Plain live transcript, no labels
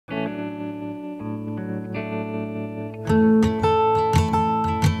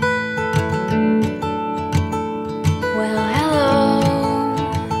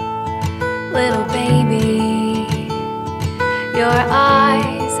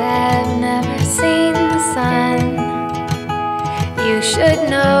should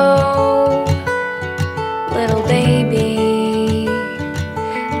know, little baby,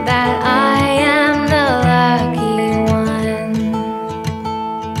 that I am the lucky one.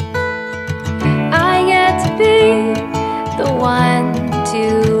 I get to be the one to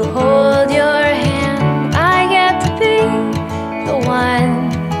hold your hand. I get to be the one.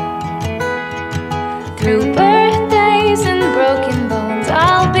 Through birthdays and broken bones,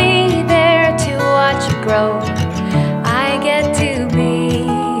 I'll be there to watch you grow. I get to be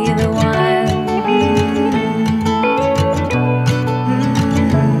the one.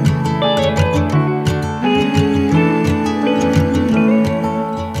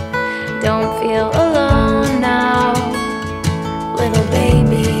 Don't feel alone now, little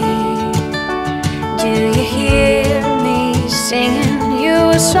baby. Do you hear me singing you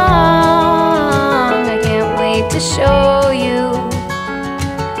a song? I can't wait to show you,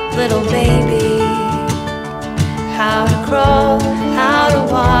 little baby, how to crawl, how to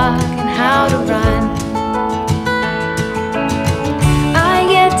walk, and how to run.